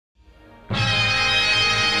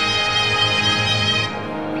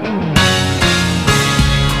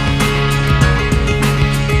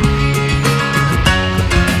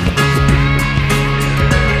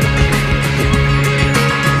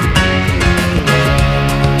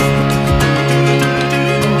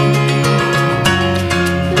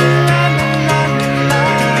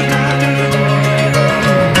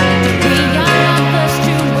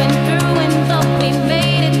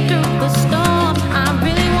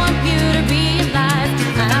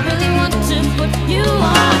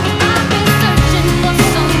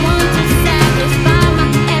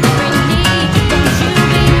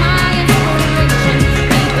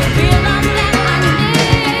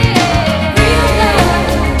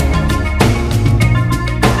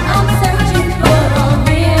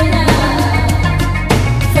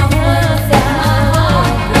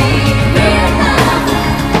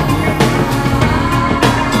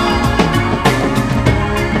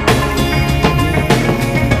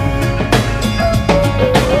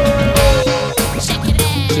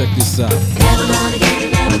What's up? Never gonna get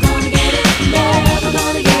it, never gonna get it, never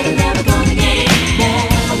gonna get it, never gonna get it, never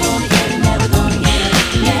gonna get it, never gonna get it,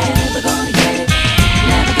 never gonna get it,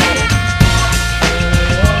 never get it.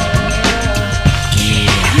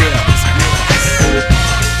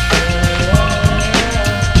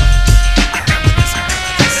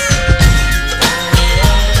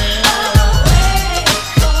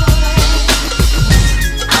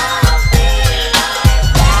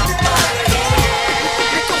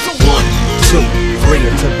 Bring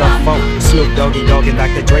it to the phone. Snoop Doggy Dogg and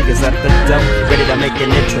Dr. Dre is at the door, ready to make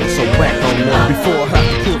an entrance. So back on up before I have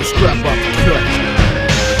to pull the strap off the cut.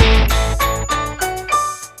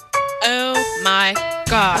 Oh my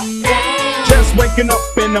God. Just waking up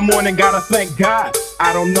in the morning, gotta thank God.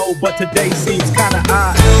 I don't know, but today seems kinda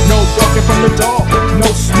odd. No barking from the dog, no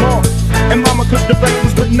smoke, and mama cooked the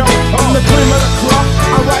breakfast with no. On the cream of the crop.